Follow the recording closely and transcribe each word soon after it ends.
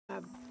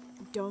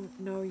don't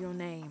know your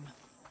name.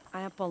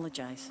 I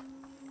apologize.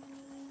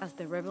 As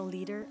the rebel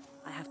leader,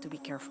 I have to be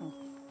careful.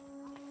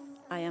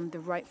 I am the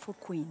rightful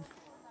queen,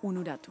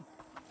 Unuratu.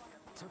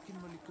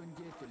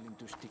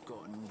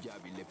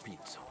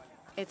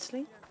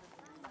 Etzli,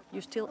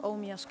 you still owe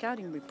me a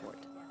scouting report.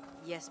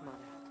 Yes, Mother.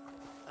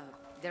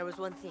 There was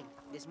one thing,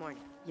 this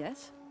morning.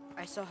 Yes?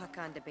 I saw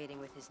Hakan debating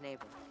with his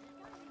neighbor.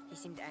 He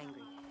seemed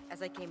angry.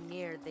 As I came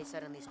near, they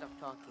suddenly stopped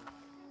talking.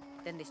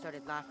 Then they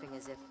started laughing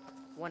as if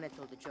one had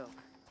told a joke.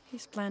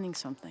 He's planning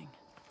something.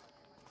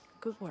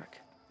 Good work.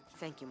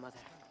 Thank you, Mother.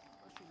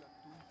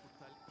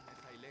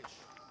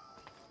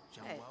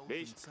 Hey.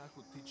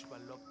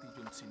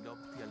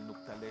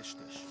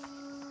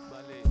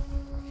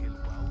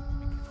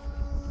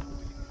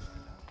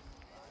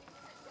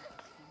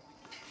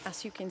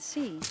 As you can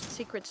see,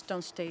 secrets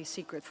don't stay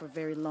secret for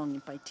very long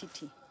in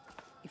Paititi.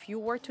 If you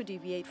were to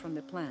deviate from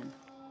the plan,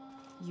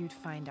 You'd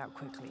find out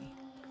quickly.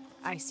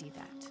 I see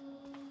that.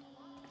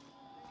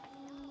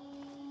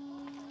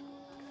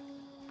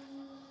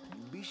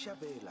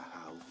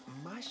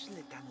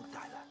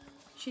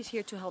 she's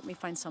here to help me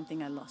find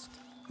something I lost.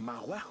 You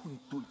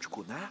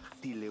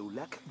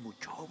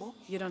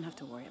don't have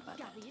to worry about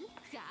that.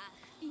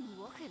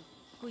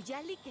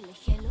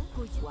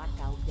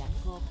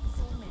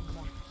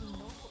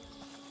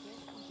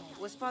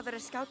 Was Father a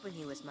scout when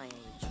he was my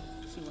age?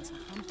 He was a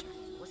hunter.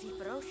 Was he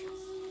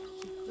ferocious?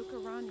 Look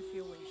around if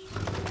you wish.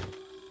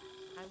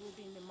 I will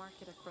be in the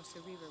market across the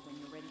river when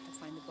you're ready to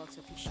find the box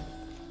of fish.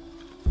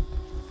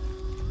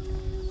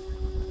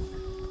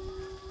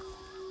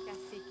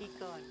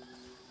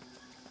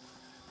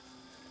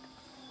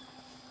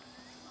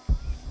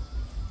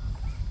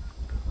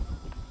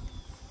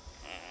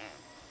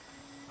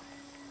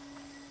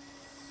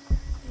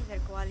 Hey there,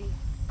 Kuali.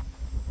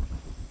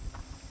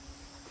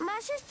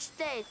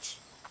 Mashtech.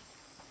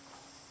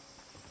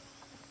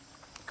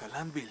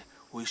 Kalanbil,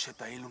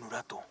 Uishetail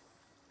Unuratu.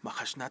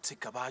 Mahashnatsi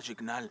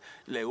Kabajignal,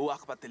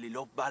 Leuach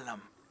Batelilov Balam,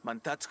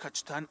 Mantats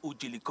Hachtan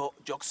Ujiliko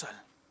Joksal,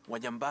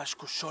 Wayambash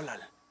Kusholal,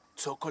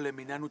 Tsokole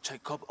Minanu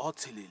Chaikob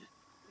Otzilil.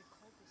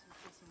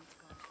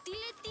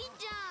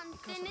 Tiletijan,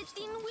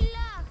 Tenetin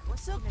Willa.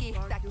 Soki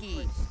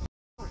Taki.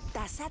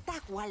 Tasata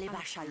Wale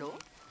Bashalo?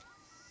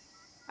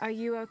 Are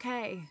you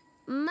okay?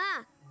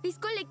 Ma,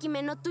 Piscole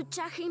Kimeno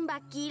Tuchajin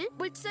Bakil,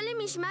 Pulsole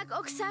Mishmak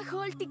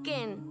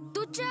Oxaholtiken.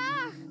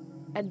 Tuchaj!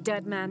 A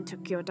dead man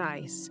took your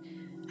dice.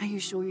 Are you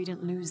sure you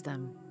didn't lose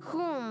them?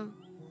 Hum.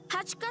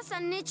 Hachka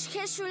Sanich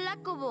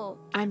Heshulakobo.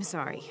 I'm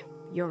sorry.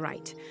 You're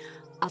right.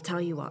 I'll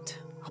tell you what.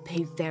 I'll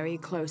pay very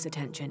close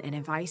attention, and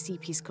if I see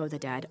Pisco the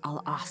dead,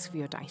 I'll ask for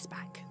your dice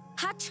back.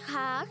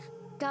 Hachhag,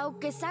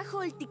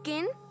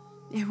 Kaukesaholtiken.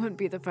 It wouldn't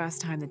be the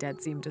first time the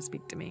dead seem to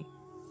speak to me.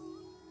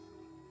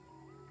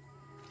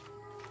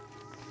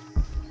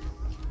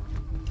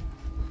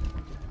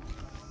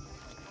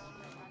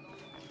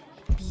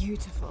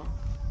 Beautiful.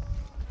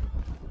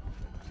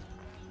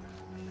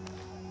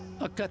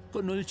 Akat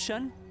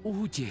konulshan,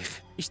 ujeh,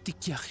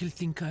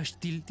 istikyahiltin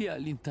kastilti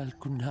alintal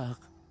kunar.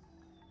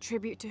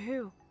 Tribute to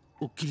who?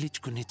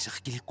 Ukilich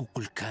kunitsakil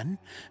kukulkan,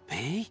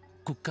 hey,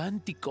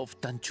 kukantikov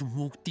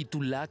tanchumuk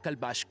titulak al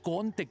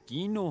bashkon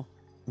tekino.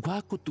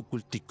 Wako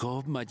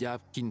tukultikov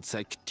mayab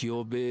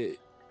kinsaktiobe.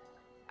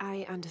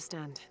 I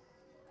understand.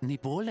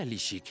 Nipola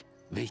lishik,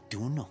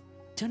 veituno.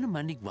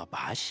 Chanamanig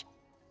wabash.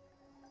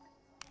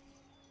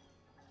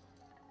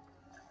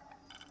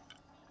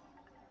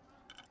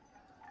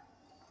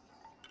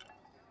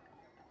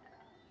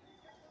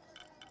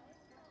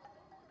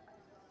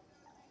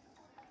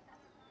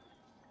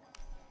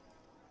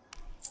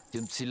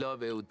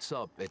 Jumsilov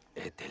eutsop et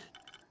etel.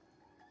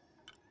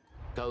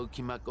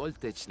 Kaukimak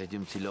oltech le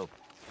jumsilov.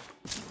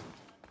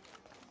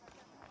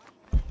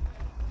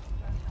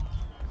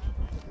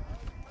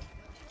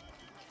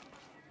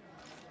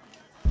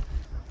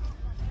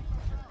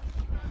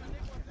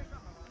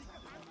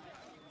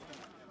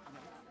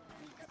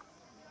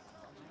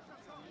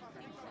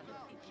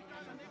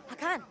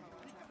 Hakan!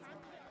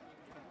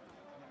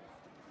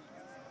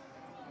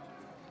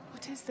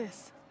 What is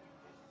this?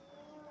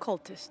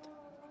 Cultist,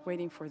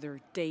 waiting for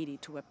their deity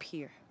to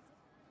appear.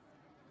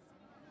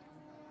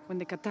 When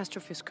the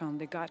catastrophes come,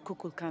 the god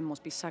Kukulkan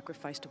must be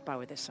sacrificed to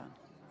power the sun.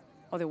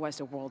 Otherwise,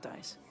 the world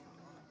dies.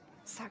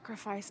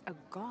 Sacrifice a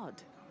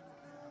god?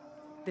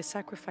 The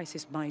sacrifice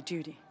is my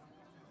duty.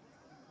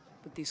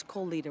 But this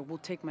cult leader will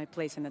take my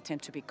place and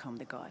attempt to become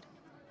the god.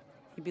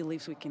 He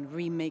believes we can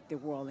remake the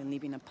world and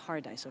live in a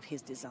paradise of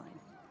his design.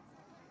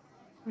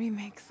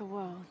 Remake the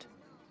world.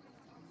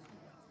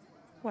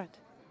 What?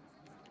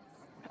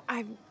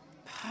 I've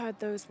heard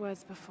those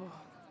words before.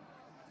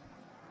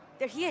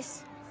 There he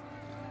is!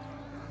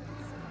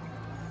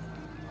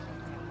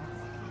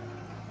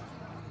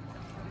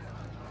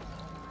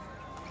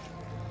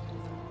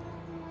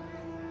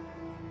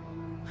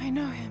 I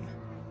know him.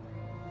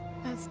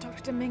 That's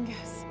Dr.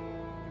 Mingus.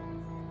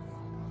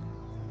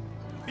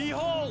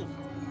 Behold!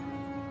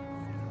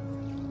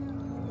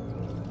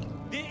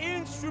 The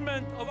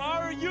instrument of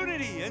our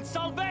unity and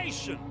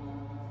salvation!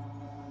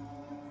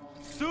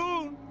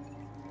 Soon,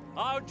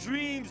 our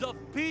dreams of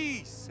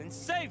peace and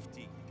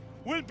safety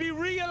will be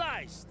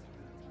realized.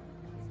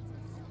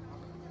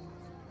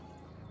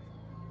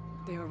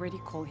 They already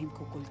call him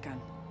Kukulkan,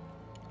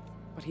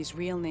 but his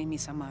real name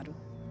is Amaru.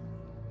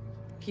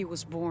 He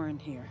was born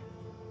here,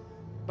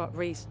 but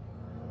raised,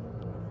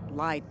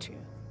 lied to,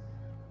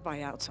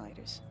 by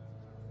outsiders.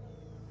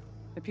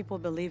 The people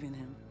believe in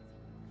him.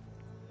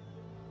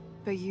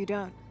 But you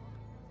don't.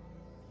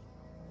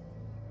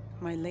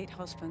 My late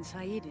husband,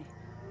 Saidi,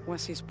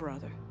 was his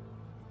brother.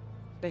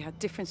 They had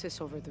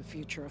differences over the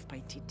future of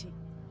Paititi.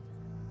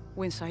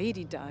 When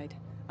Saidi died,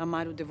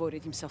 Amaru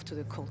devoted himself to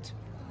the cult.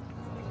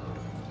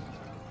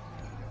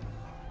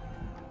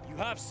 You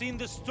have seen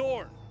the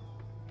storm.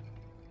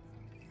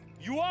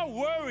 You are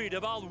worried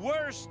about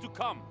worse to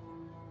come.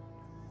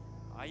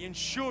 I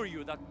assure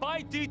you that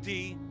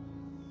Paititi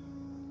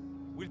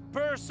will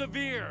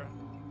persevere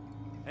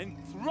and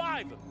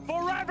thrive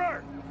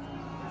forever!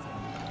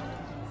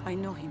 I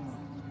know he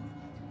will.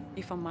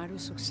 If Amaru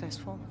is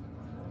successful,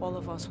 all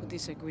of us who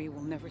disagree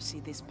will never see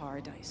this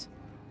paradise.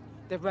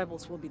 The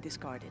rebels will be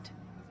discarded.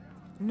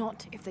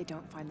 Not if they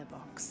don't find the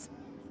box.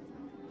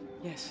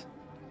 Yes.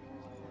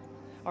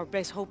 Our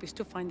best hope is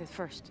to find it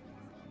first.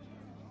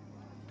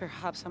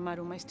 Perhaps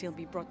Amaru might still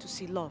be brought to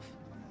see love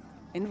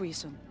and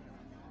reason.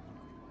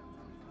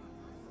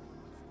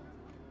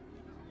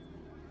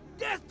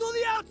 Death to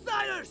the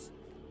outsiders!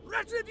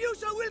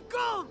 Retribution will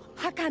come!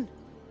 Hakan!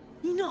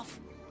 Enough!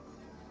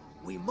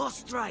 We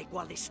must strike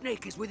while the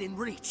snake is within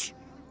reach.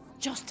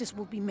 Justice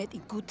will be met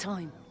in good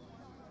time.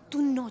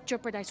 Do not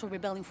jeopardize our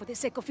rebellion for the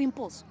sake of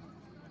impulse.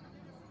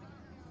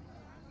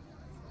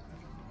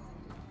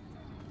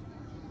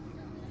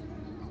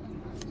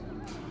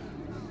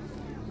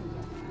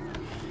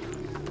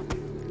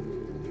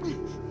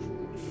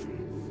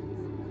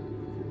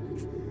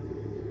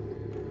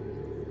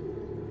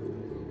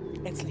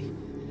 Edsley,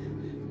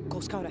 go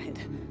scout ahead.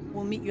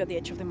 We'll meet you at the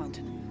edge of the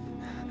mountain.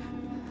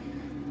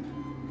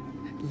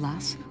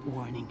 Last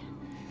warning.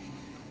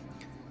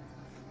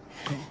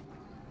 Go.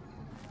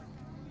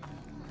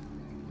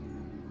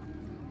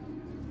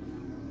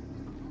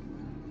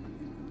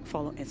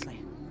 Follow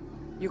Edsley.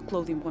 Your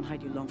clothing won't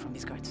hide you long from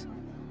these guards.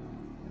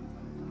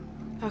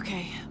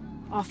 Okay,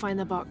 I'll find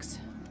the box.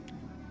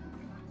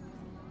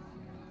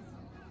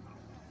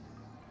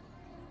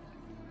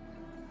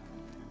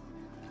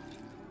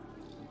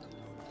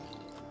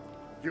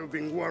 You've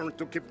been warned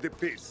to keep the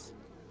peace.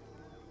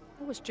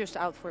 I was just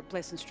out for a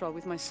pleasant stroll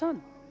with my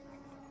son.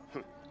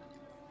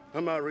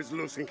 Amaru is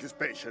losing his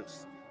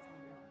patience.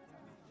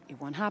 It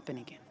won't happen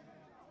again.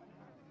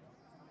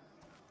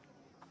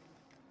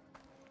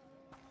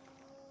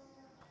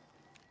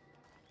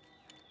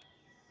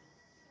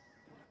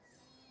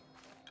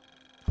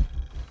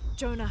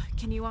 Jonah,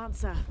 can you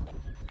answer?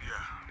 Yeah,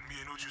 me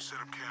and Uchu set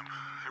up camp.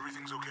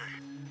 Everything's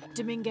okay.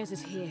 Dominguez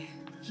is here.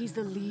 He's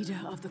the leader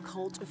of the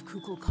cult of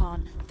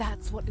Kukulkan.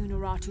 That's what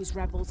Unuratu's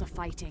rebels are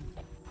fighting.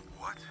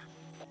 What?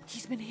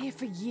 He's been here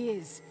for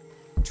years.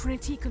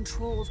 Trinity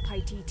controls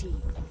Paititi.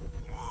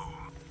 Whoa.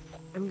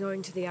 I'm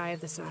going to the Eye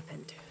of the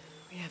Serpent.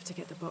 We have to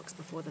get the box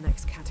before the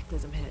next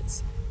cataclysm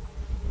hits.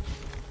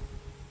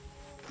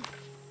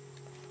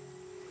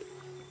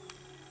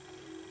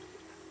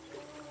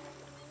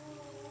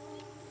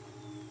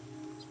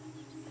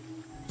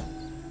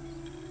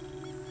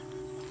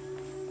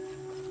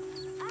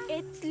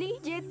 Etzli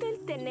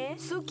yetel tene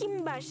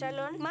sukim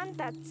bashalon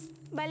mantats.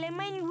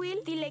 Balemain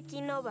will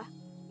tilekinova.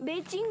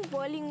 Beijing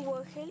bowling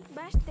wohel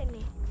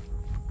bastene.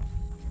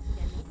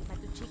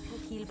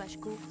 Matuchik hil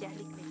bashku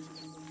yalik.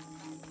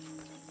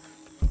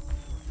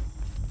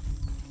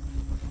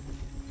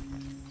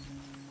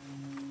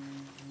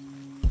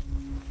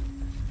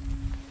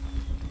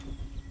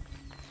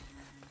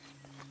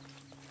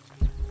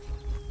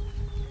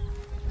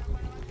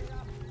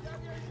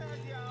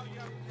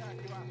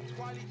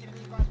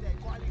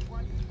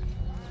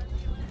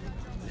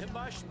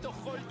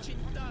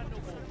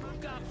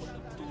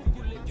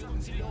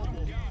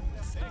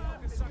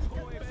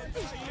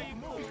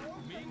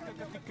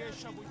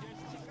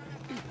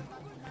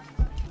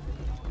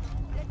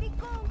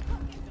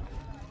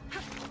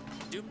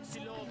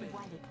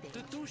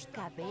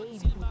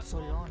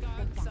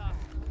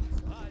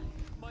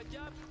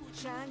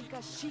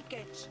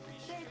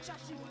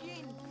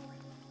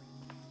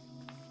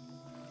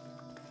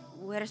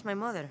 Where is my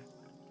mother?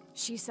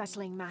 She's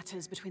settling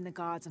matters between the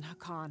guards and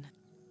Hakan.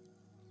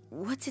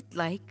 What's it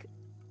like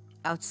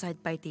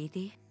outside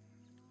Paititi?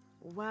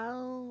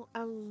 Well,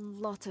 a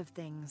lot of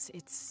things.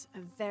 It's a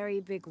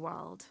very big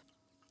world.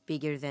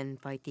 Bigger than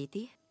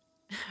Paititi?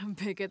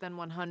 Bigger than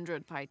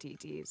 100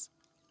 Paititis.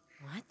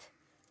 What?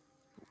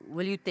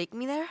 Will you take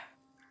me there?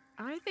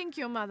 I think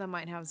your mother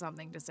might have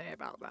something to say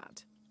about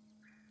that.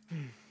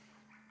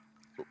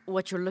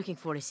 What you're looking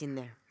for is in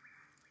there.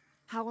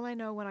 How will I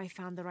know when I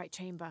found the right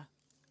chamber?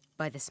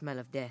 By the smell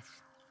of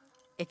death.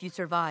 If you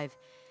survive,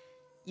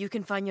 you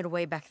can find your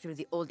way back through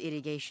the old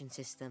irrigation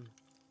system.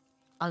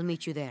 I'll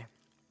meet you there.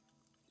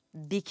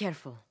 Be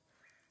careful.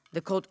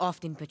 The cult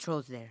often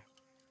patrols there.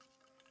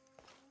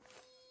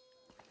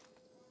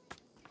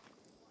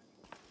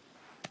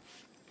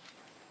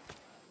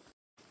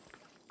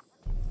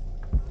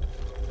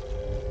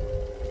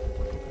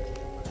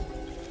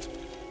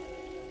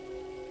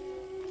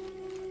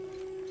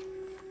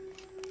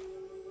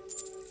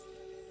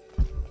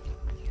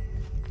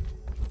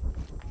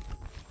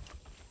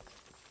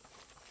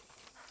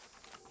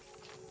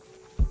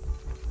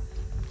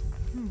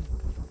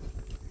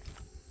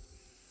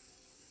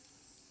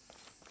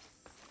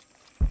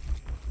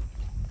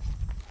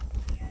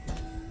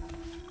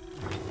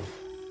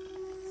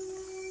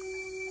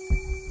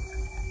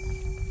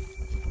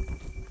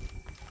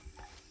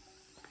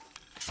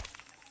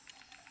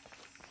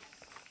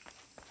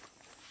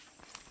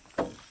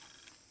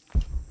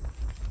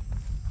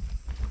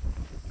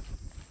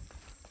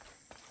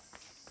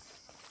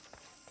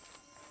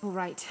 All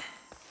right.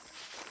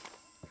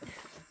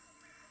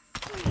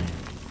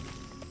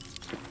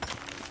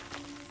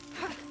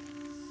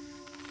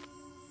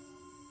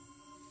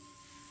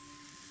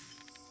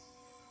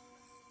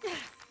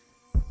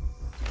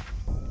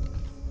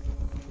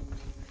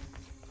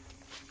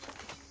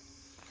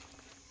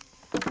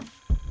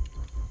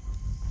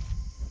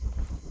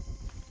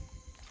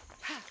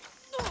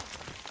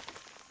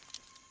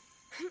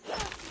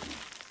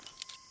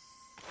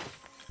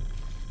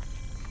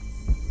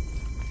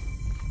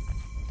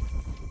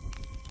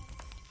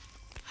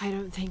 I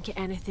don't think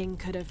anything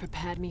could have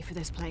prepared me for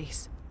this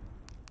place.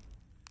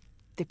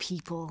 The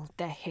people,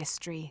 their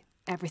history,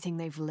 everything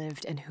they've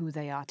lived and who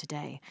they are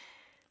today.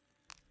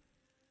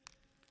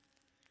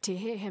 To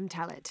hear him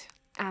tell it,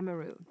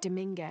 Amaru,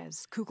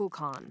 Dominguez,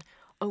 Kukulkan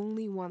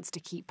only wants to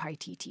keep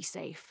Paititi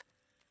safe.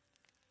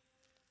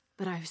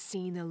 But I've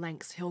seen the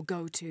lengths he'll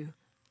go to,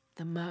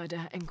 the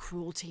murder and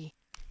cruelty.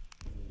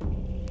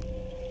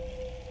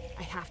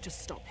 I have to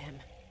stop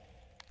him.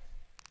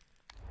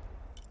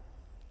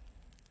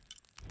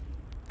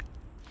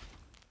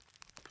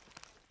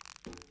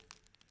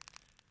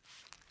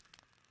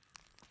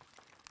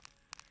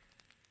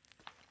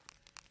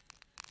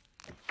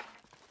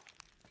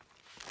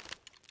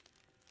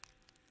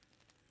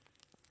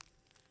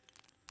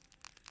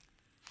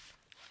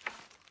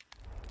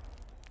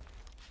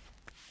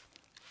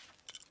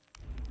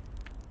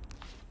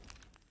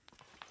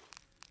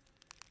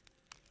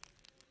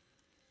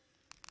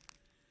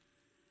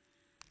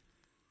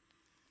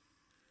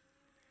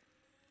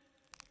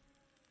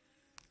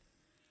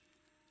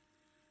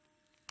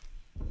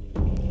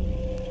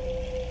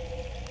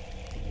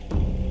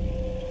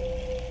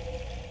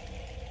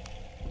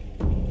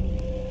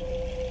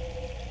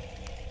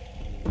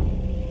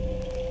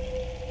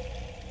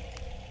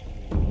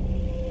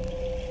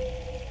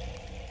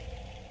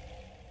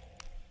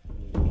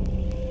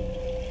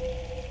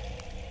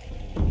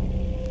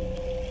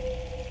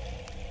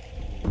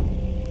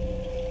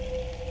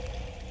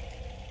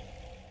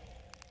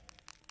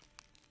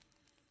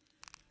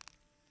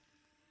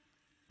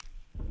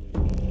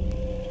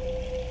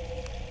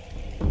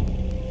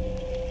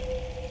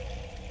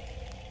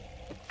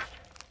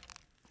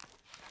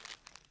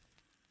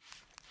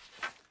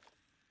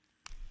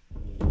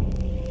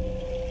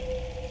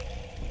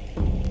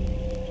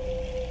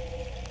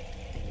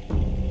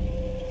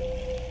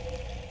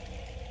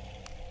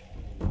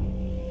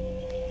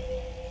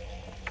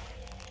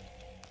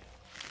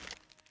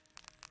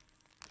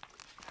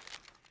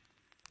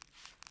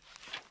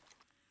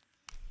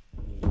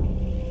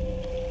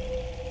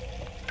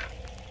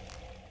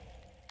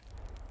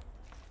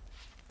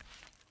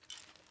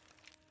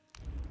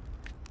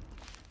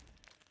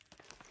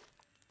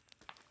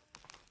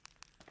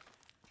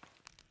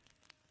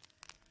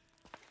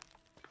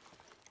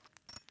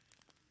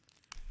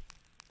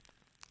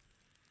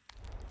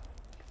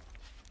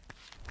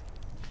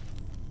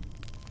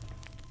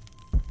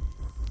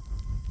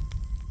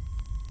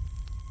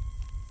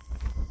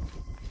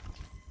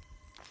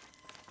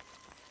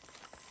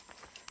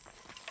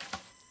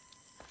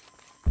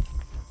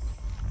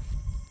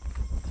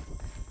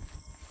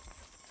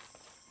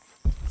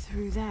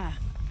 Through there.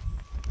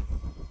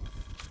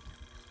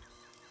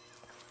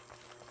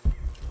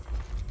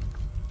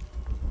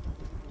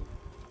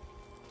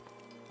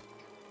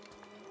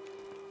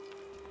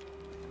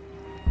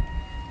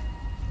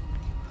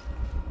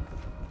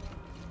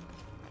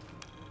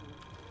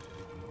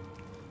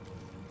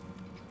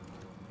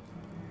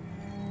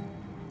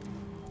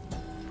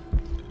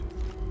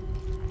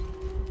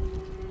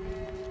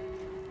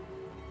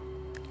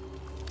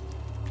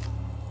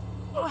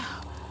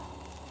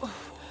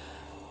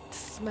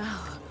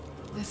 Smell.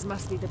 This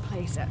must be the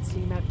place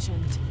Etzli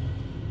mentioned.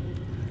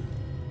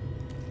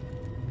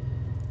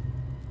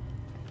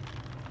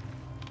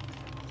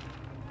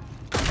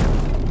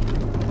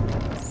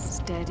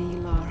 Steady,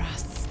 Lara,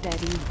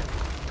 steady.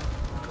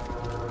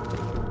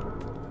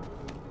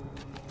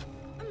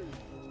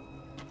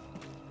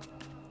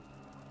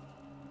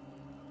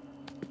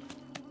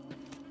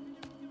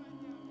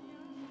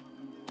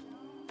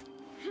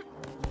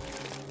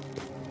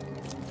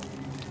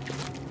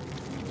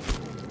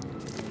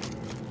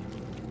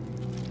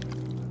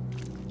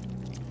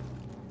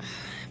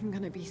 I'm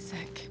gonna be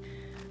sick.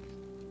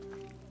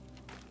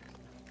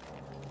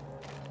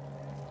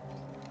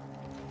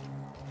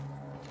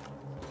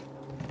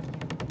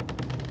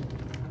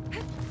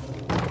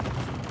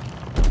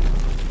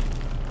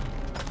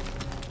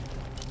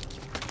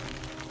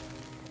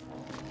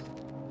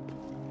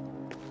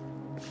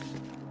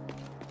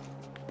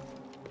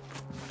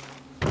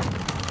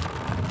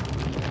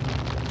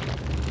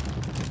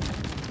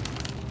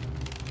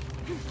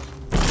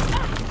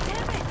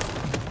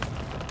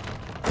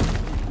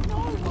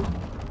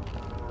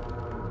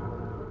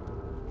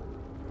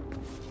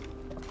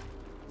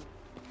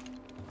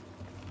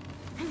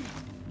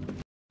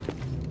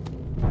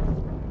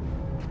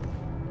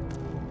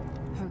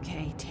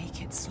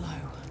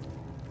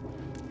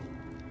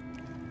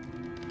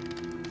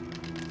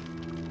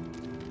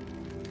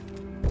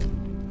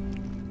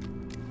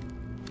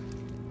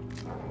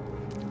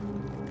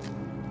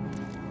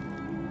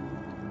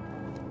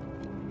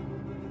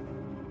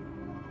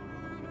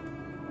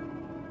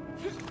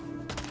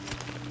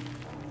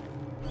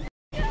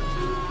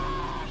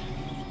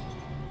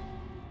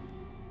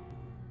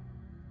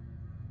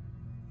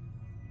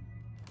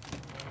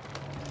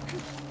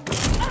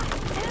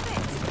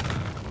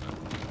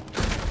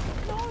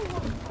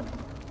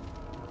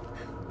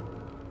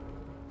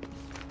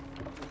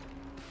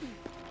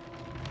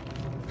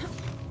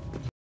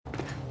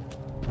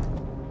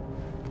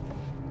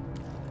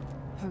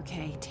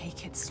 Okay,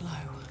 take it slow.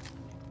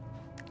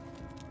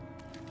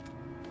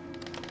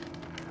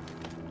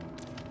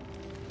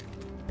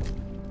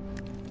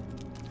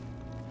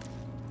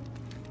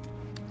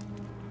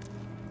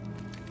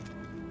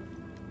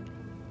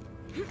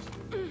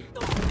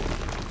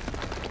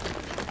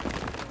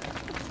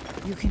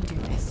 You can do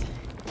this.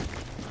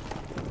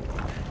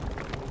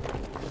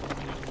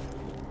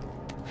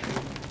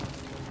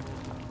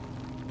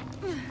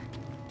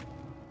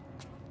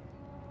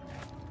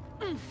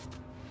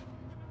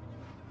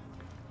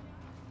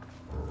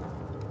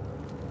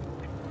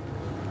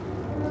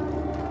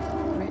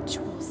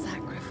 Ritual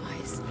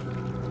sacrifice.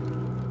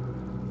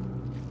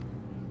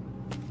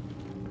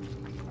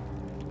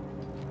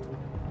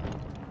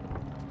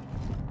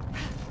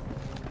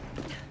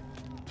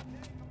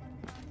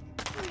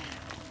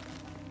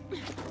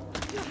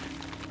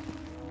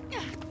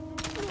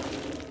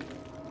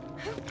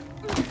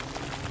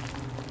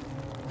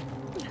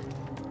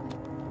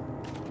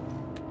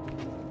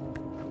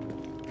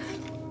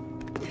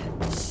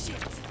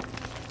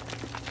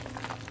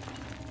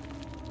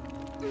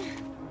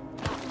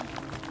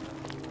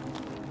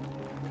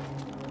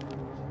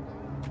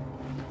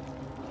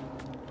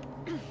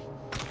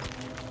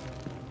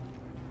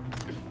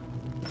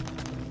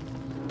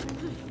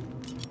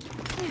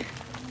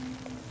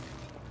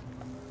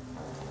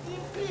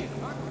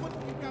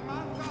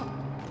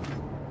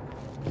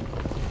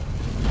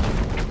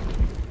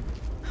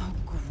 Oh,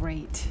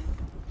 great.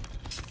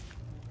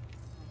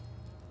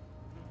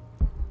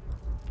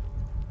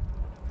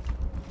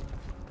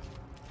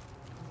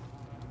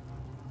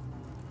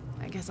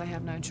 I guess I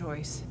have no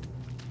choice.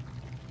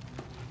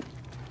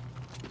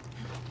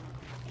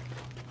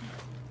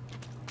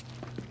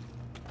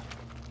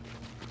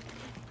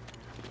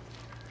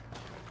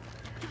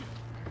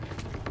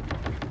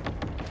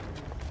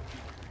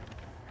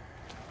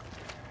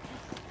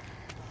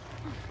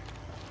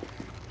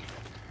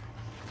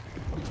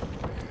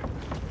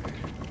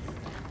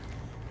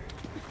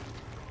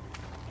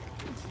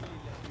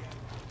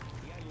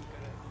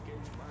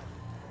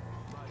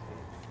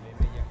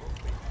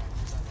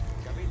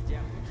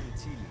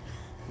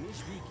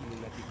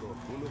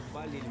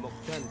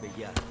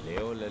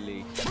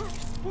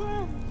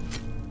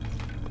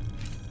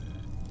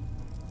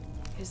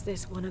 Is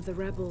this one of the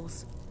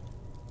rebels?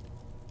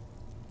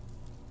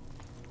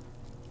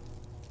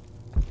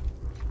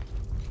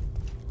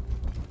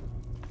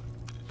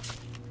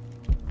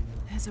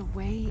 There's a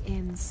way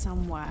in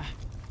somewhere.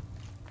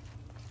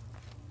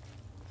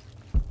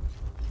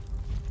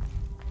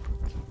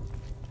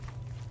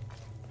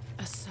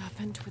 A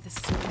serpent with a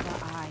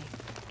silver eye.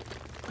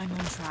 I'm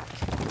on track.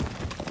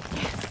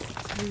 Yes,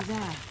 through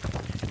there.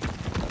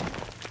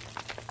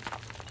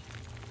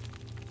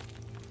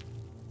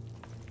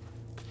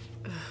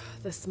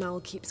 The smell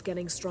keeps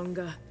getting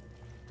stronger.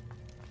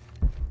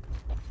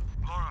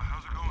 Laura,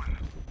 how's it going?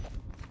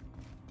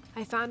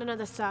 I found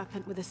another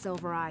serpent with a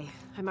silver eye.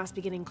 I must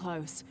be getting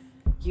close.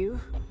 You?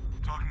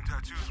 Talking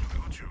tattoos with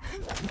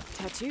Uchu.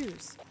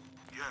 Tattoos?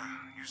 Yeah,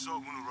 you saw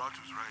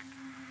Unuratu's, right?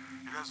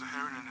 It has a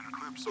heron and an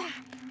eclipse on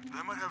it.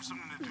 That might have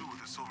something to do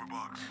with the silver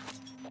box.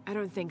 I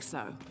don't think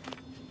so.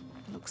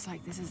 Looks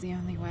like this is the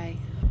only way.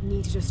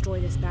 Need to destroy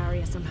this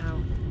barrier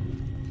somehow.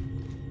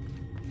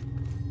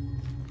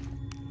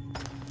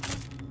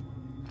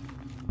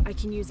 I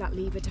can use that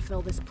lever to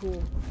fill this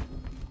pool.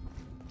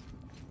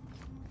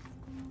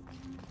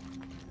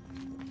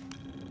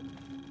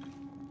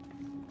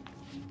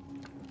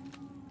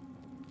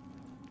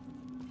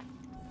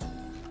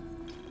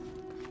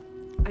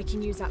 I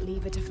can use that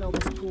lever to fill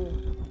this pool.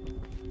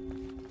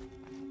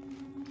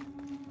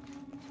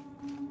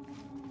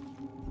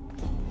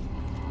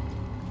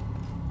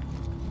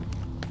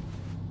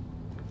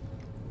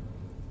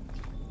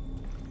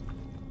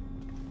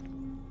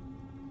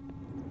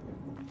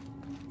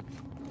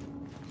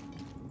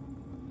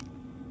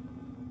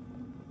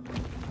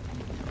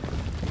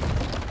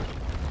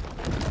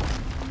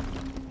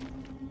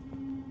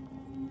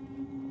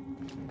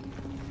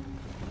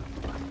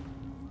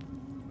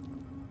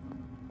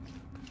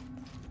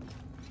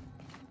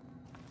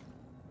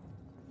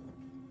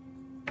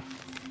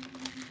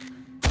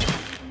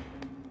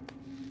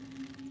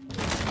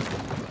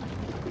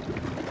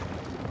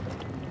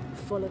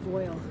 Full of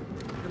oil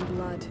and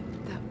blood.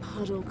 That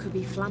puddle could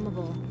be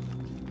flammable.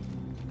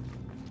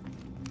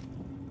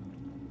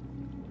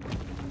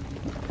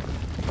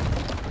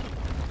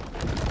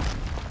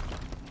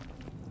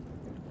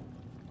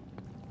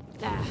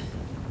 There.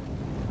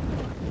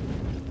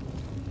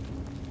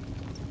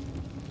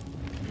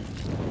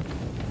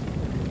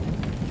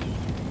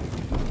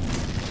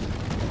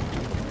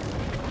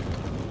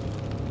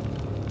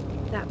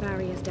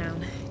 Barrier's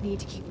down. Need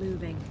to keep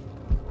moving.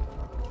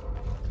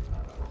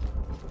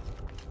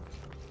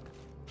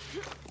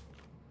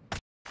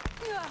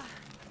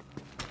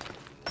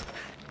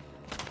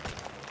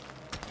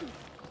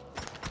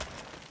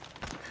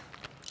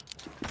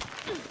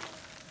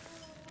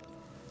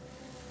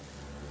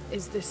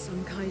 Is this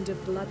some kind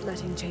of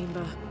bloodletting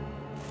chamber?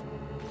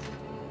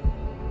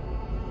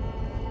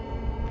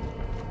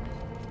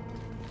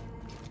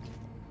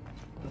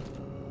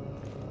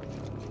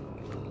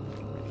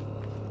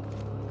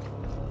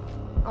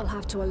 I'll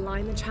have to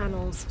align the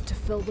channels to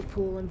fill the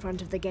pool in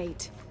front of the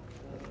gate.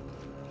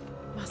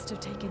 Must have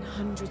taken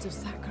hundreds of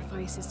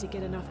sacrifices to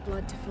get enough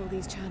blood to fill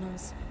these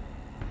channels.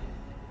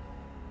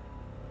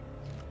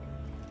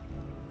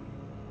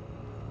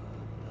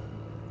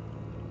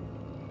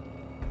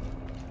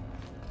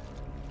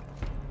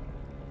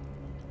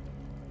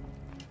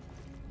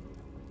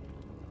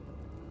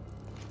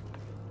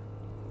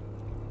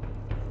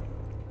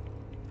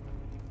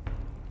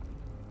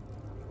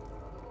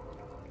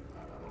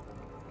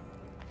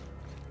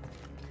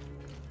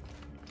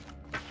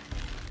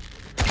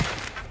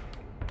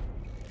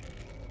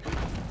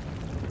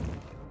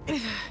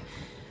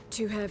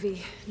 Too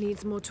heavy.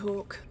 Needs more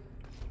torque.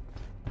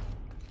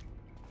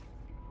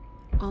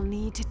 I'll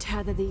need to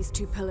tether these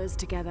two pillars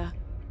together.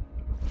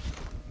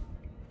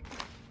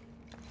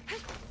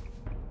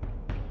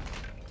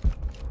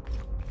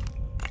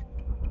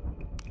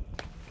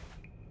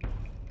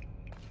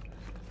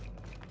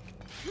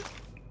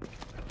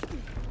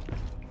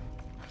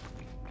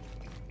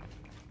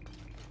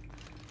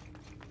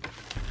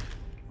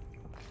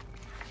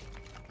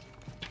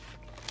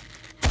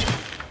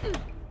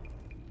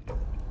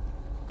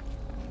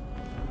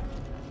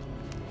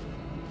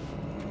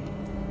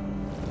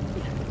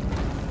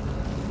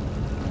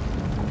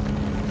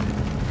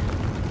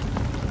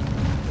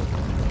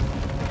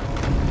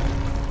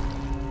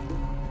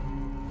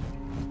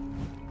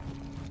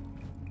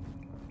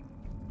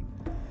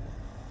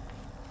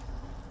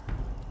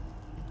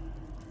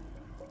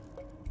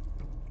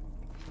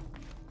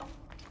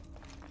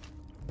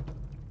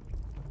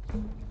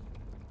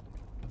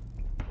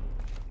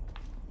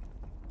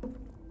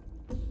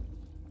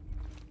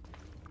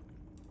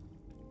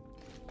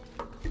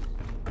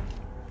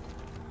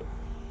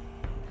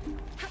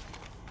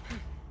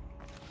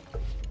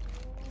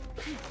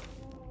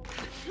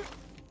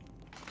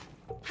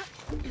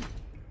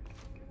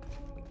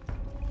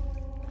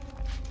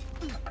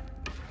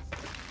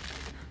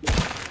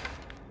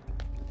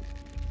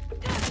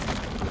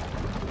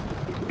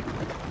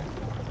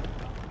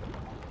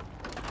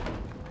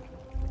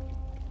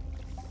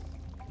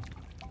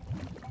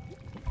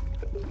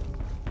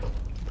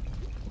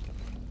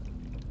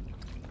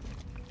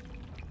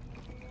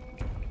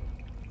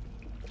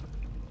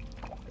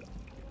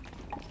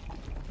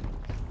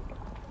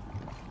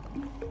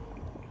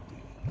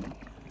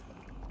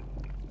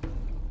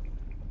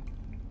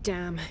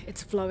 Damn,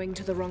 it's flowing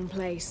to the wrong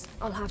place.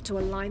 I'll have to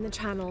align the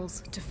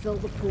channels to fill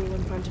the pool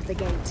in front of the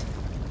gate.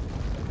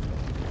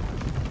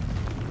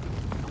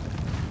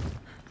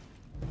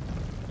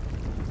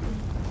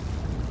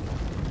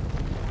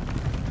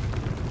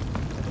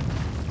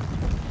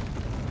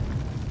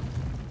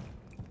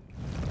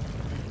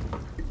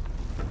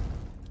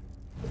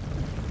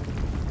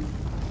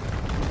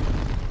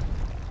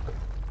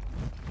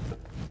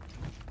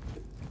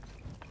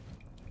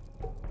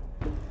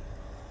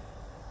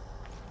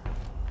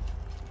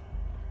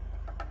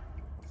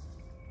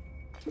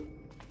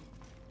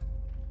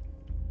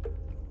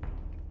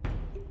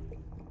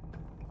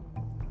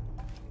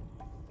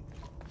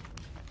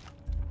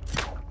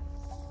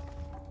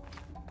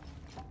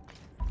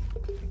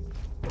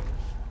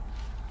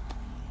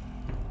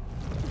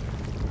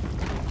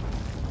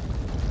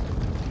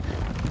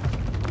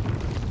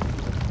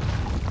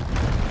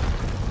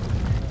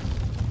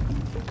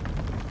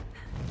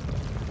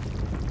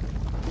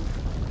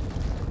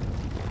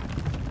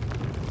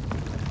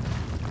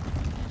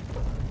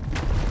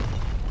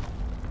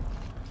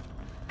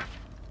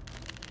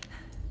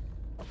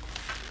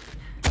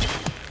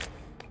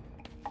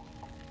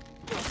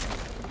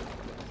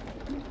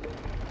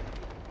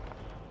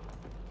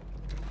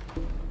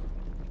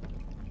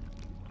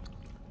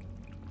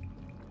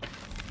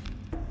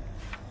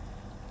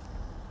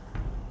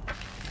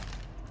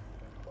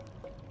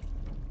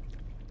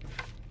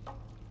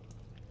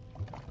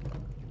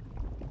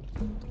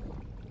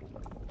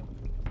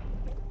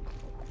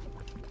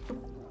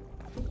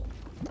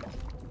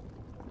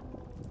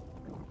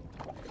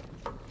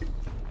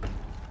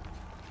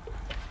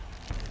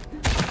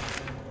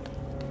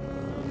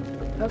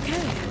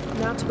 Okay,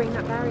 now to bring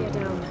that barrier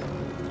down.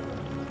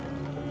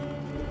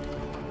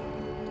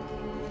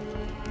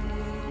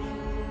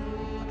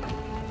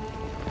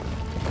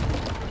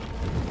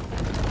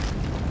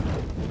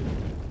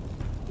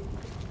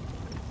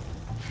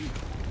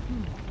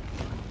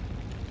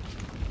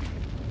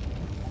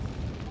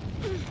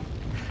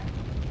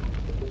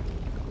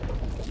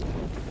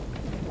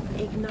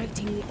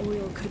 Igniting the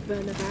oil could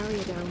burn the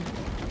barrier down.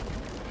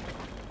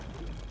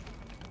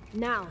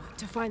 Now,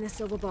 to find the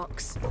silver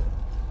box.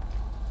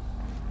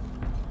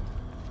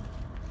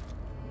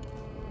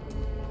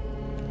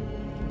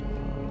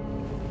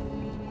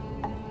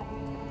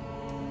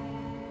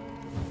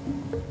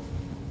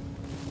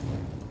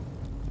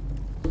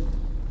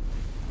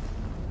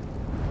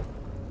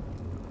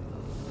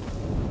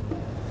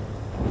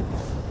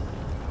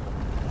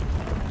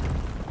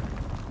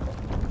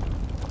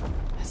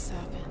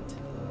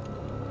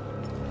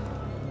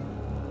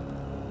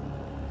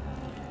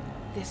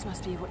 This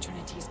must be what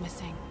Trinity's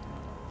missing.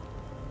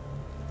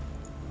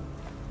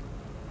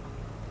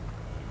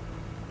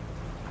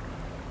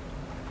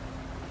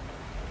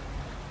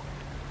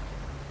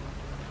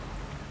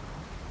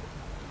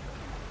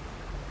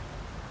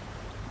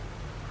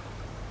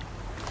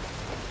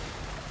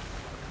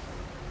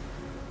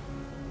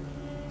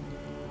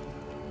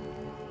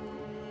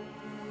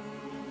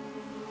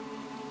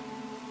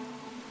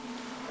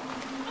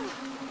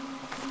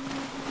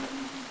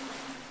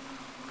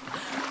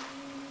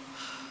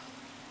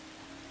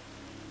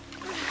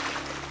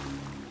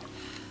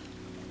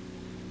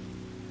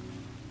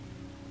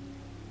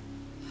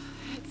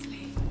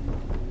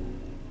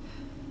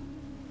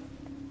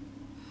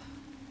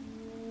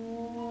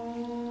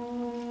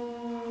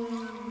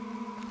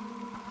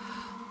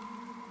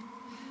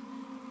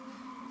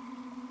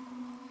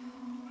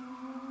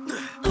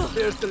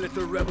 There's the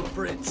little rebel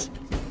prince.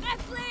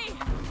 Etzli!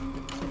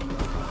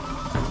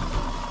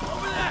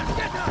 Over there!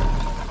 Get her!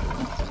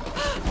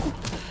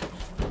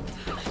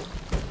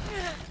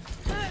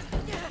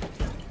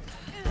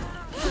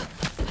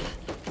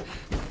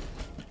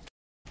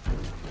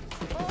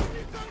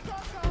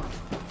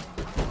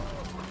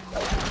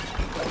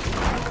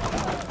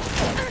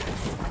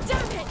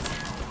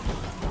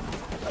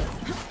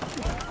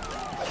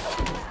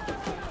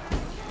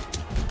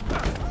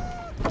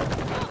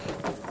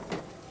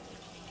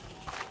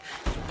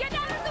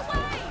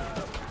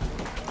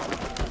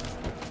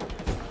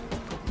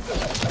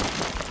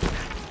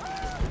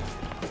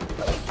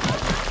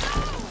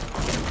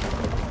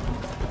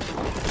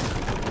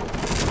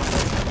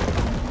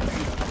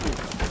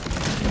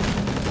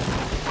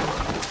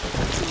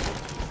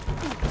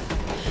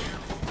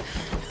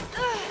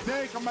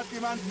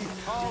 Combattimanti,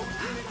 oh,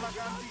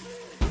 Vaganti.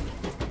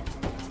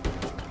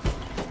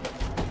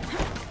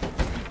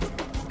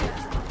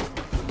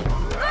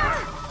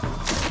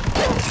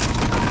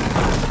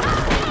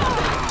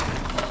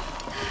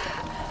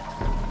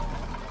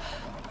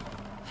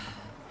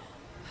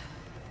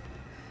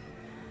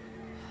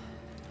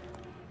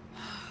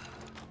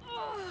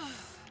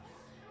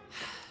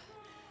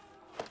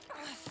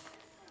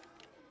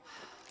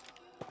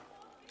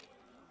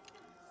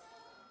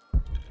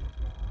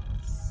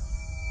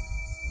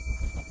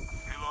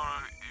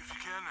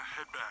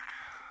 Head back.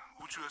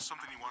 Uchu has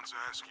something he wants to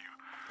ask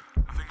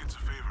you. I think it's a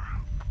favor.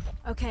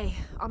 Okay,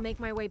 I'll make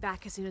my way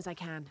back as soon as I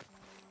can.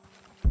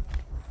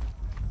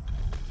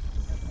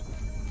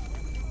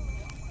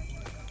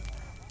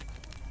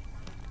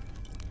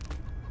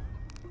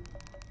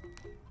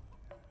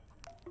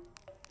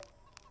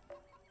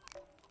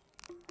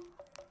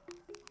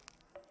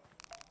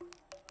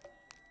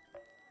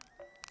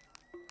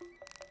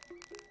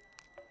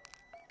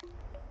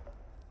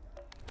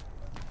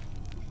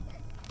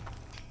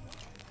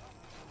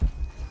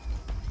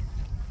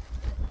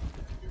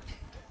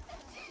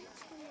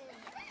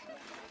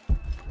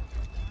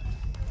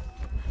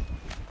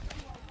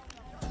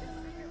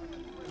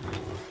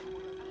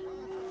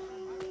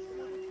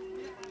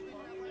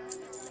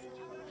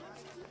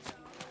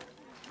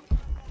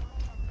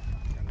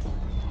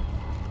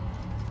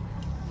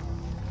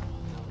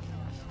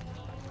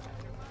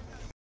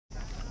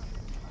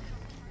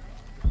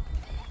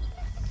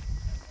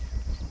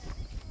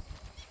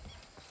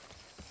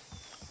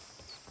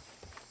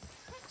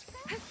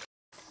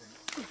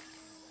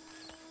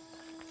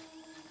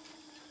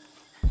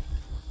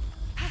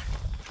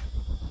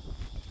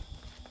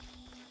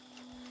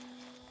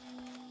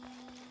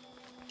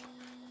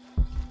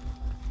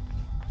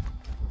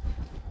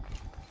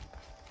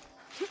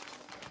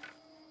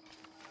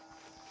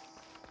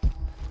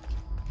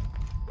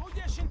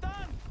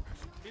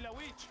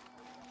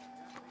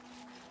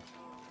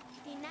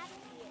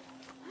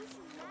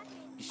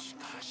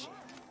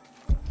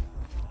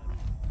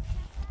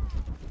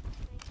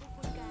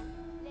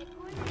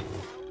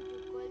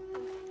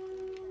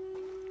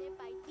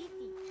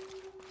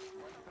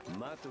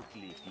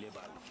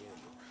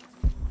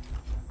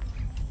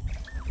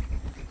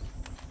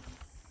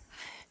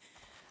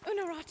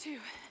 Unuratu!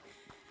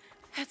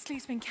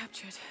 Etzli's been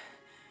captured.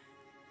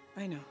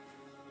 I know.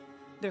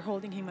 They're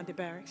holding him at the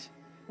barracks.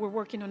 We're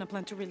working on a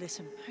plan to release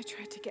him. I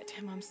tried to get to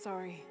him, I'm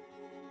sorry.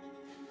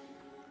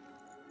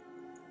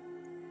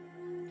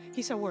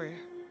 He's a warrior.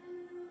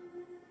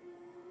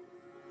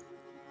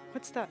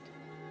 What's that?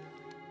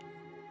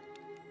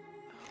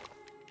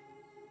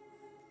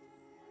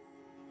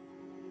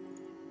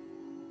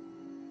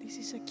 This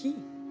is a key.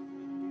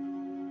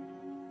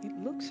 It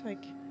looks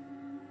like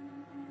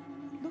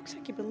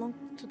it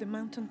belonged to the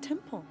mountain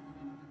temple.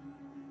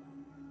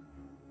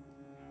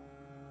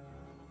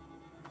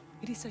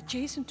 It is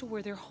adjacent to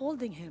where they're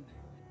holding him.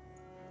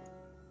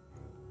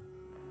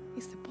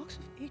 Is the box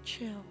of each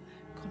shell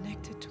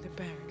connected to the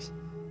barracks?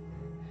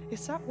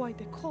 Is that why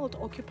the cult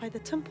occupied the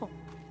temple?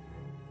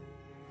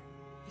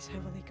 It's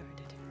heavily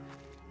guarded.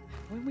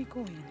 When we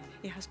go in,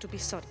 it has to be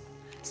subtle,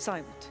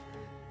 silent.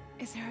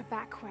 Is there a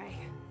back way?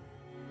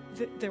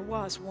 There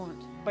was one,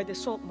 by the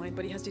salt mine,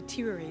 but it has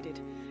deteriorated.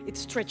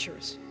 It's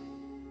treacherous.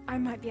 I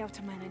might be able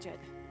to manage it.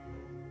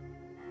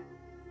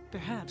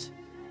 Perhaps.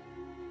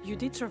 You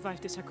did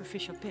survive the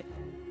sacrificial pit.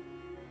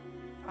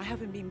 I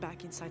haven't been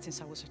back inside since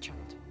I was a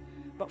child.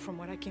 But from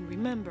what I can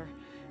remember,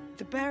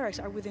 the barracks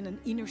are within an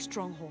inner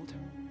stronghold.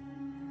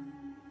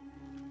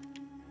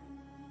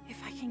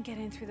 If I can get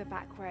in through the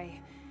back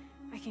way,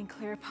 I can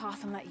clear a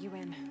path and let you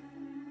in.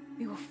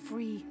 We will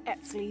free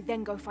Etzli,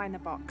 then go find the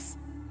box.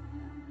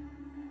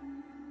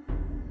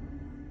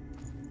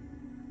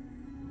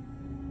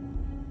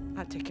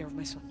 I'll take care of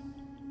my son.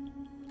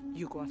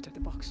 You go after the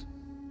box.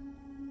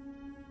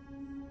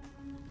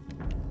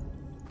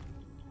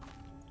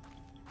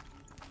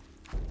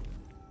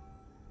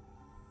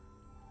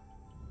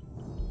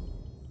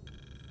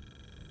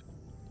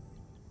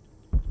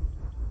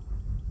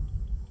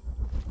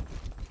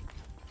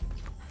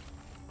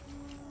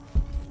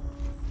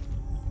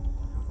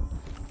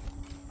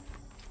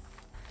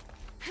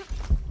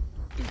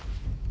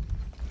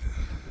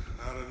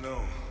 I don't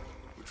know.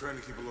 We're trying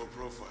to keep a low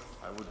profile.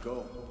 I would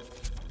go.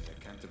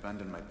 I can't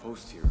abandon my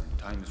post here, and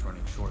time is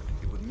running short.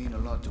 It would mean a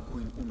lot to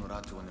Queen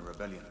Unuratu and the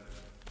rebellion.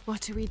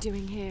 What are we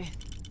doing here?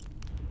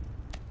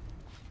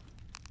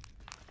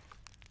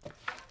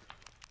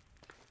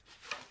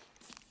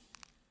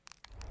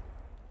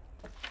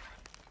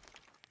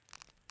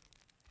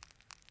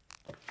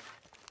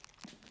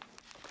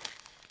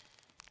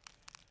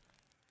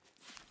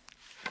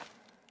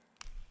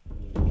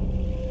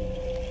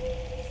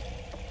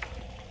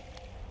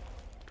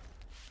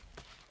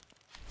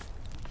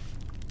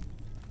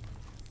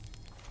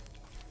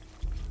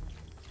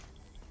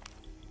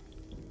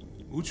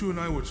 Uchu and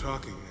I were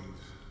talking, and,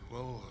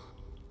 well...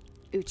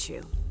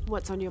 Uchu,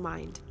 what's on your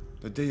mind?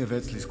 The day of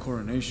Etzli's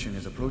coronation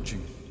is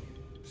approaching.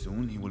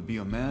 Soon he will be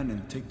a man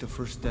and take the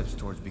first steps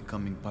towards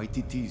becoming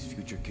Paititi's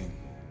future king.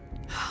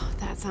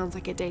 That sounds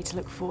like a day to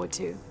look forward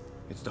to.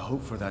 It's the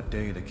hope for that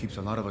day that keeps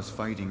a lot of us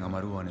fighting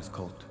Amaru and his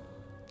cult.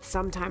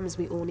 Sometimes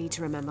we all need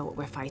to remember what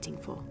we're fighting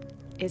for.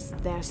 Is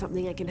there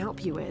something I can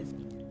help you with?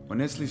 When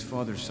Etzli's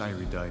father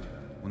Sairi died,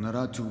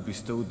 Unuratu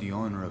bestowed the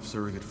honor of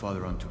surrogate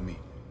father onto me.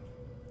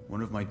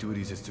 One of my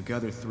duties is to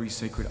gather 3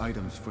 sacred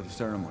items for the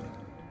ceremony.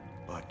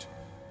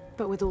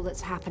 But with all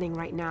that's happening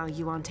right now,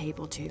 you aren't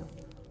able to.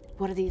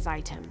 What are these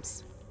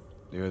items?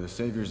 They are the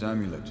Savior's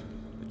amulet,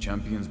 the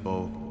champion's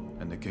bow,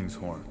 and the king's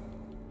horn.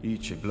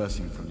 Each a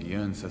blessing from the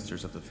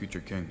ancestors of the future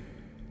king.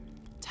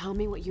 Tell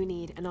me what you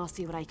need, and I'll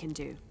see what I can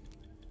do.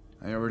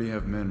 I already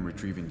have men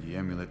retrieving the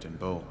amulet and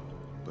bow,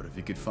 but if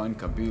you could find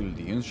Kabil,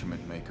 the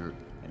instrument maker,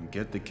 and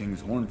get the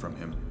king's horn from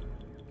him,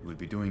 you would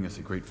be doing us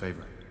a great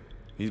favor.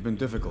 He's been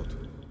difficult.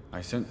 I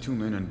sent 2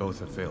 men and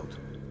both have failed.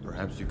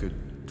 Perhaps you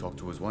could talk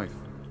to his wife.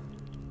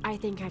 I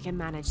think I can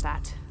manage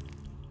that.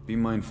 Be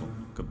mindful.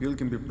 Kabil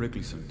can be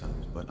prickly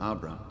sometimes, but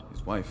Abra,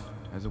 his wife,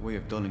 has a way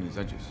of dulling his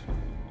edges.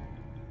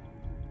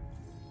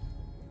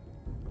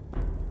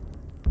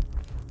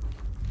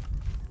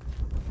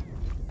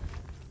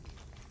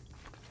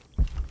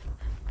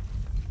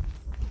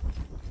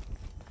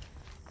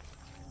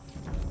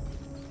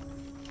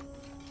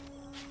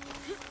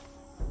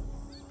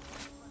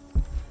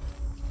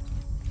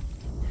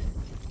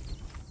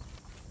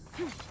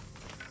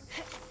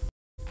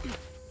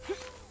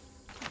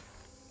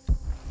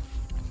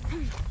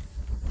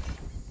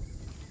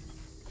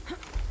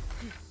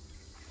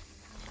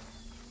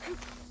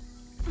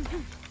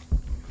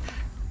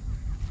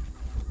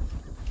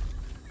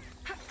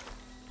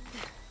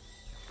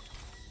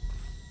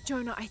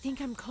 Jonah, I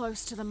think I'm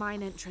close to the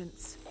mine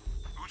entrance.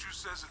 Uchu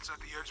says it's at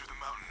the edge of the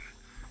mountain.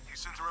 He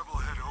sent a rebel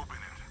ahead to open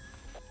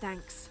it.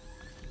 Thanks.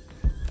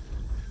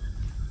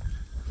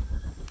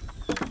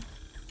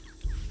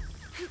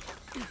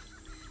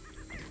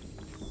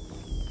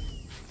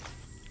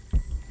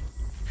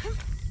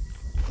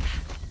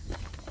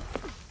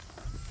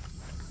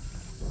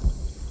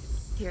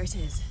 Here it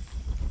is.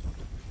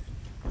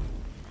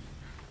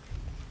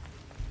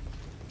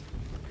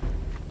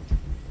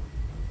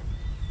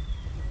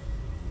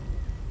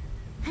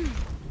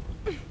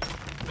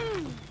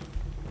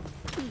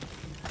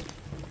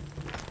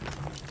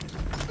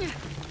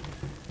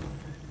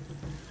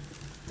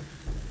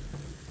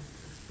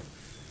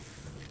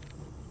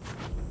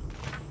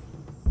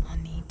 I'll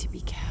need to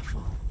be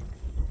careful.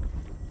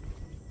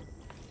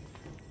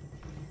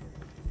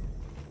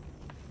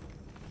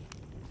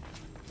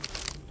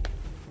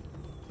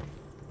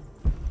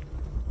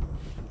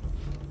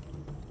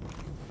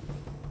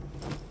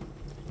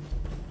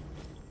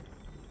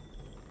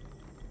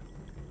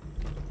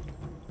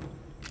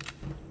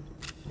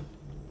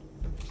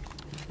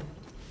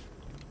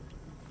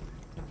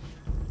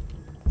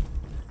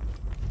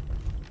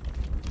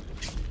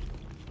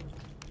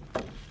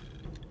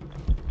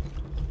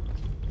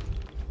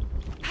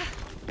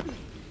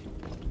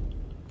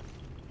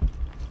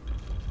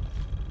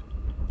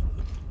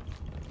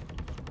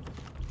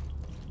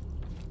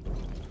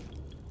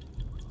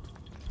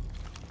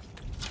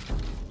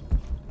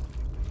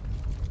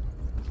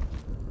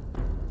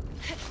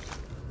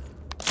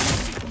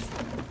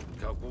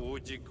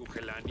 Ujik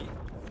ujelani,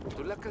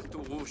 tulakal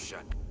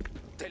tuushan,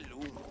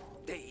 telum,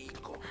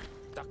 teiko,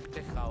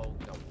 taktejao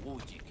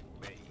kawujik,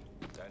 mei,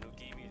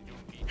 tanukibil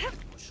yungi,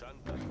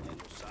 ushanta,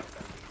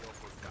 enosaka.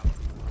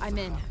 I'm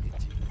in.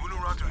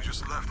 Unuratu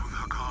just left with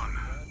Hakan.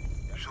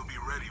 She'll be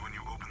ready when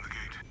you open the gate.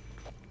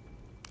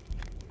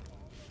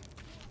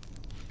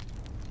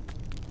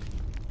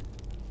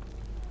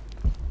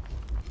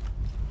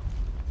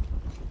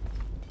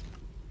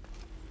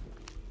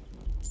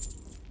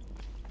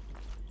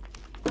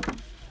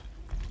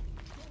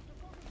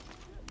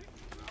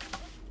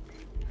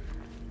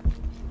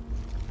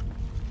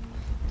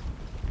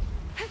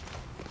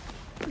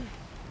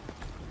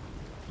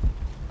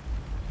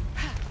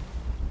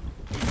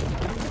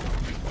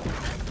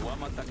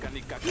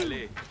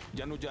 Kakale,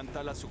 Yanu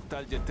Yantala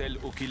Suktal Yetel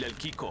Ukil el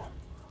Kiko.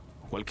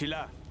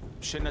 Walkila,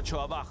 Shena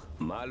Choabach.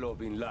 Malo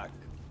bin Lak.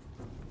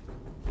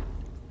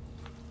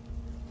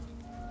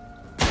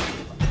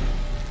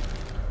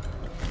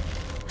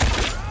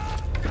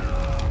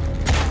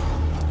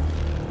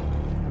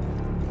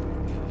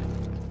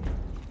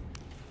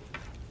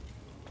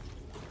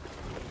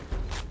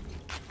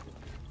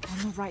 On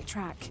the right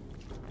track.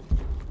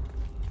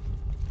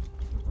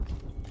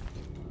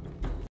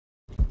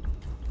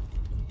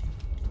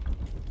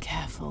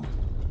 Careful.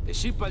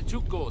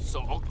 Shipalchuko so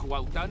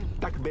okwautan.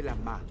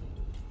 Takbelama.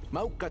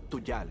 Maukat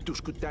tuyal,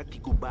 tuskutaki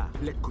kuba,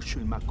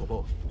 lekushul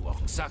makobo.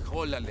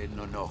 Oksajolale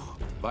nonoch.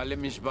 Vale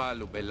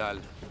misbalu belal.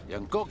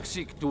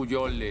 Yankoksik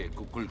tuyole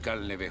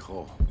kukulkal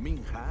nevejo.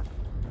 Minja,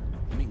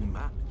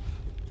 mingma.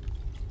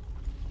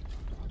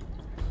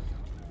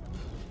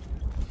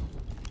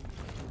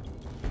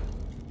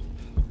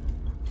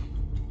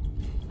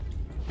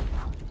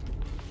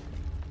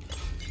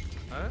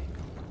 Huh?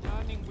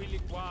 Aning willy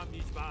kwa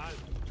misbal.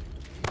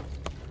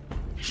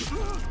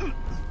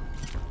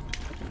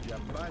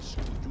 Yambash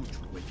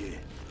kujuchu weye.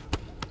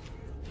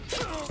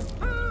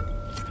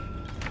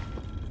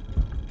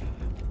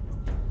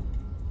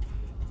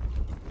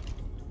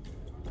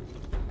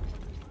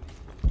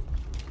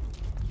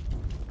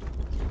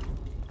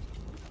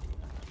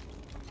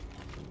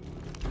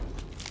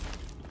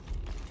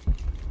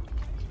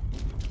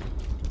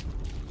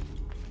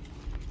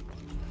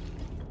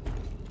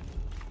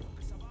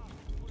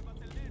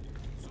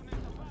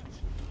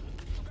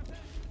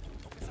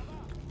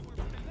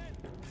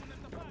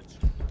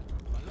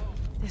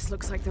 This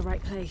looks like the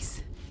right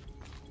place.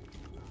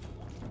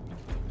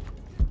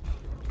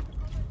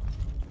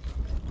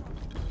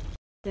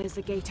 There's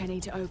the gate I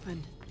need to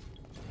open.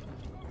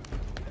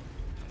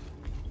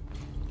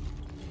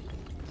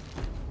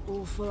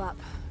 All full up.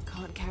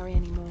 Can't carry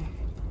any more.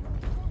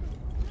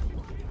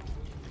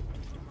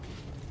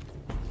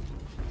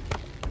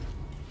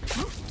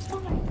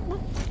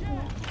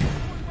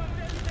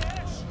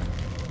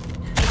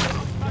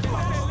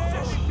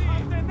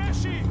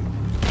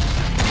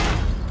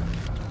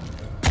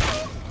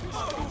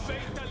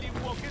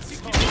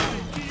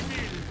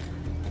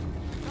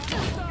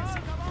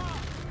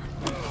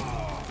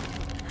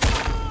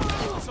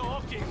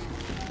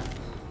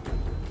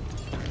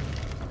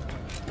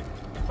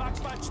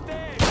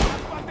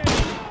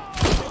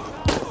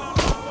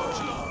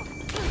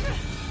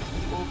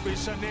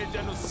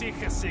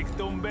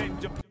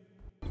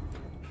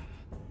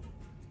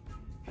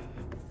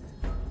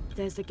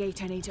 There's the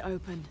gate I need to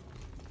open.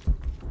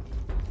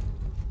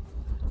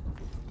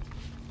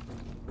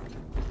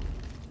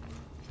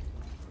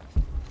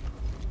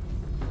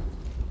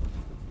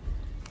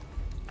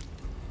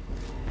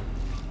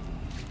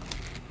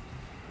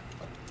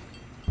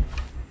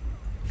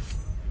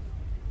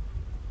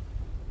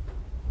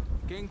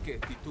 Kenke,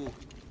 titu.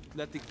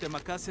 La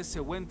tiktemakase se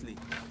wentli.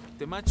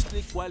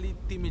 Temachtli kwali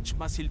timich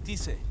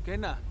masiltise.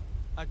 Kena,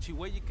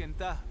 achiweyi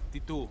kenta,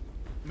 titu.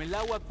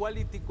 Melawa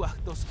kwali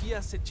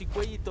tikuahtoskia se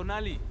chikweyi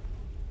tonali.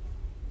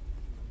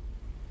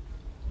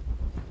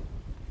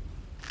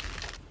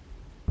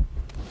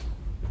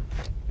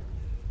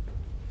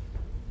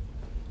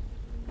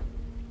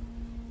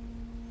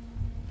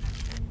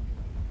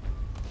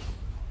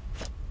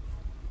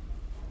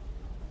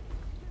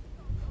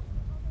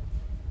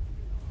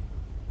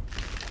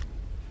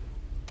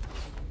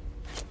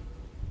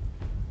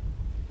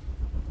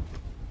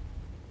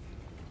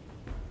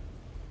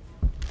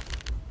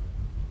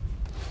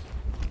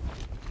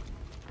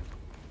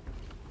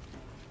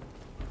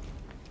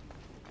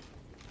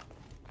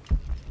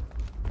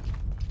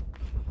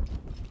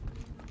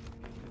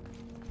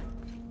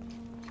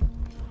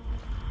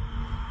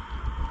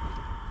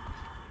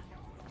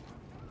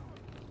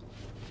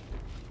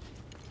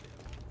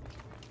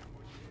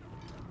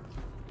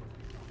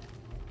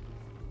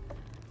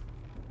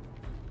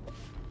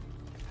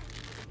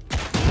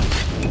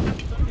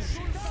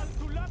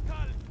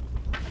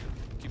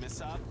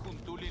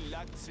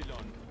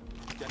 Laxilon,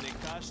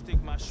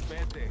 Yanekashtik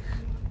Mashpetech,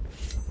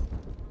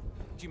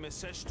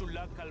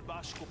 Kimeseshtulak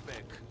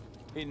Albashkupek,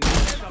 in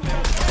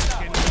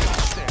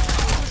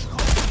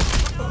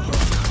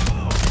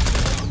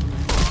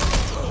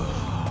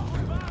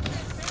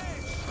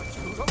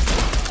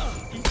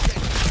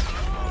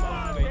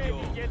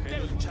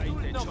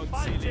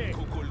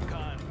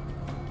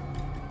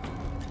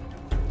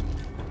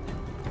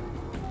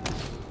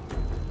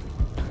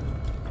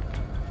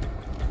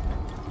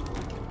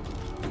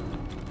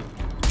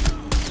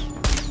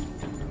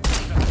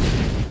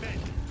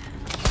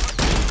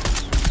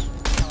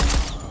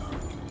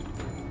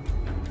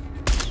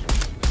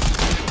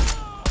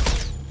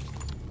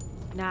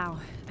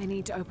I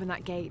need to open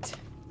that gate.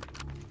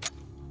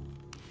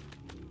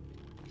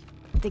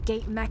 The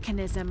gate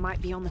mechanism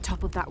might be on the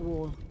top of that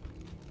wall.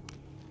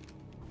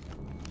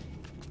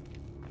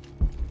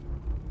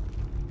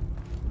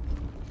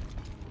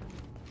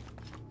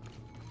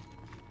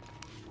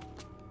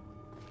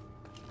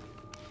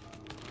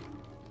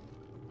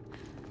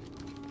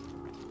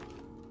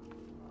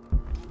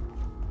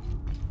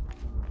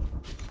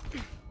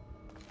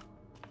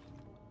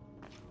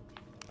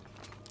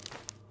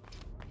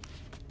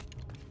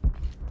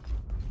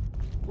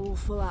 All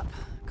full up.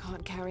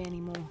 Can't carry any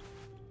more.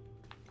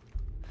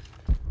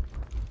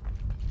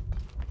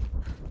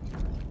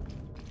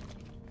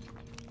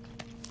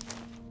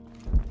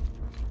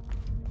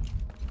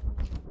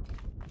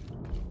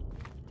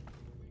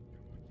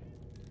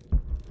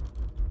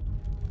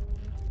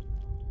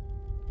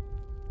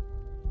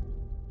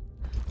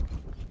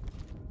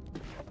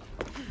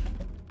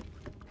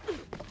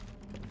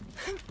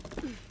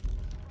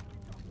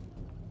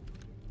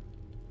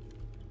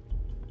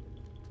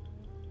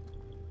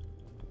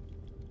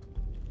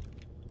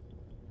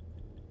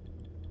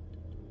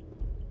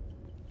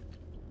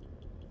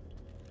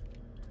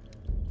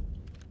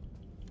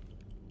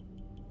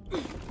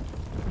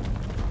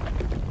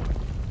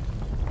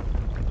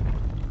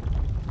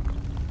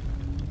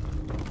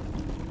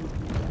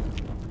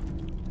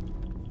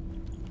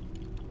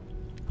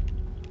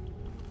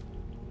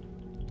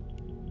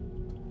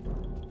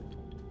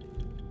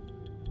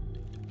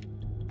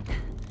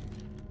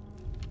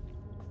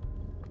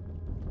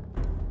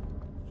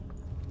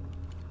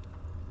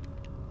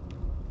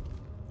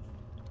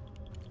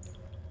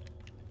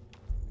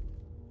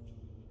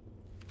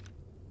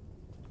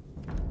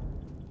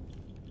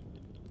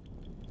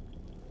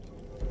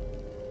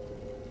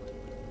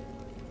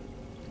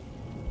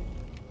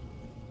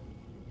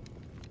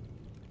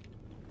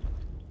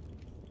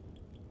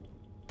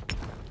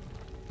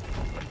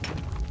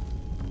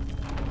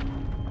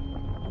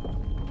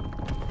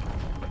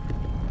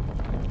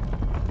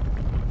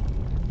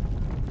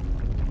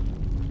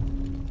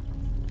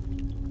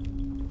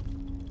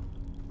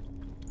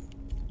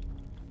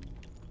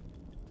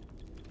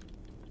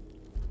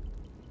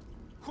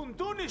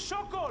 Kunduni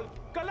Shokol!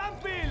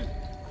 Galantville!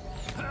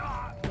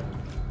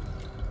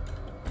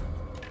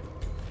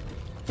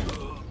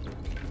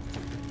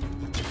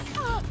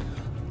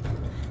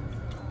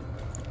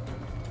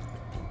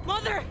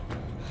 Mother!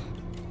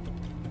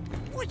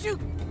 Would you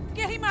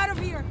get him out of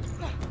here?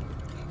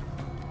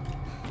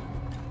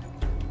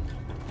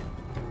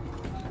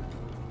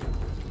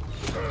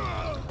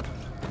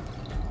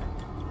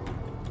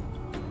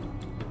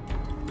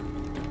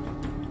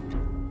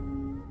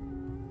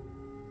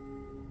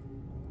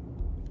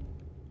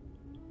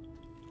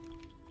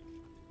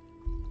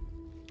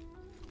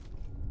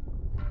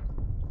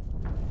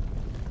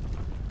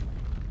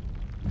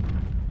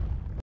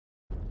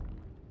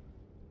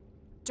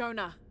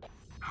 Jonah.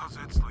 How's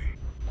Etzli?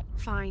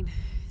 Fine.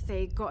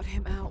 They got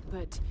him out,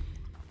 but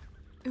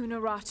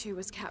Unuratu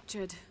was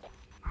captured.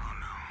 Oh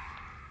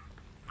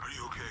no. Are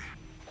you okay?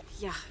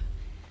 Yeah.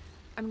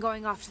 I'm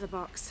going off to the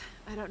box.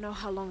 I don't know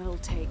how long it'll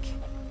take.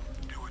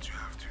 Do what you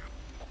have to.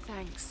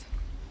 Thanks.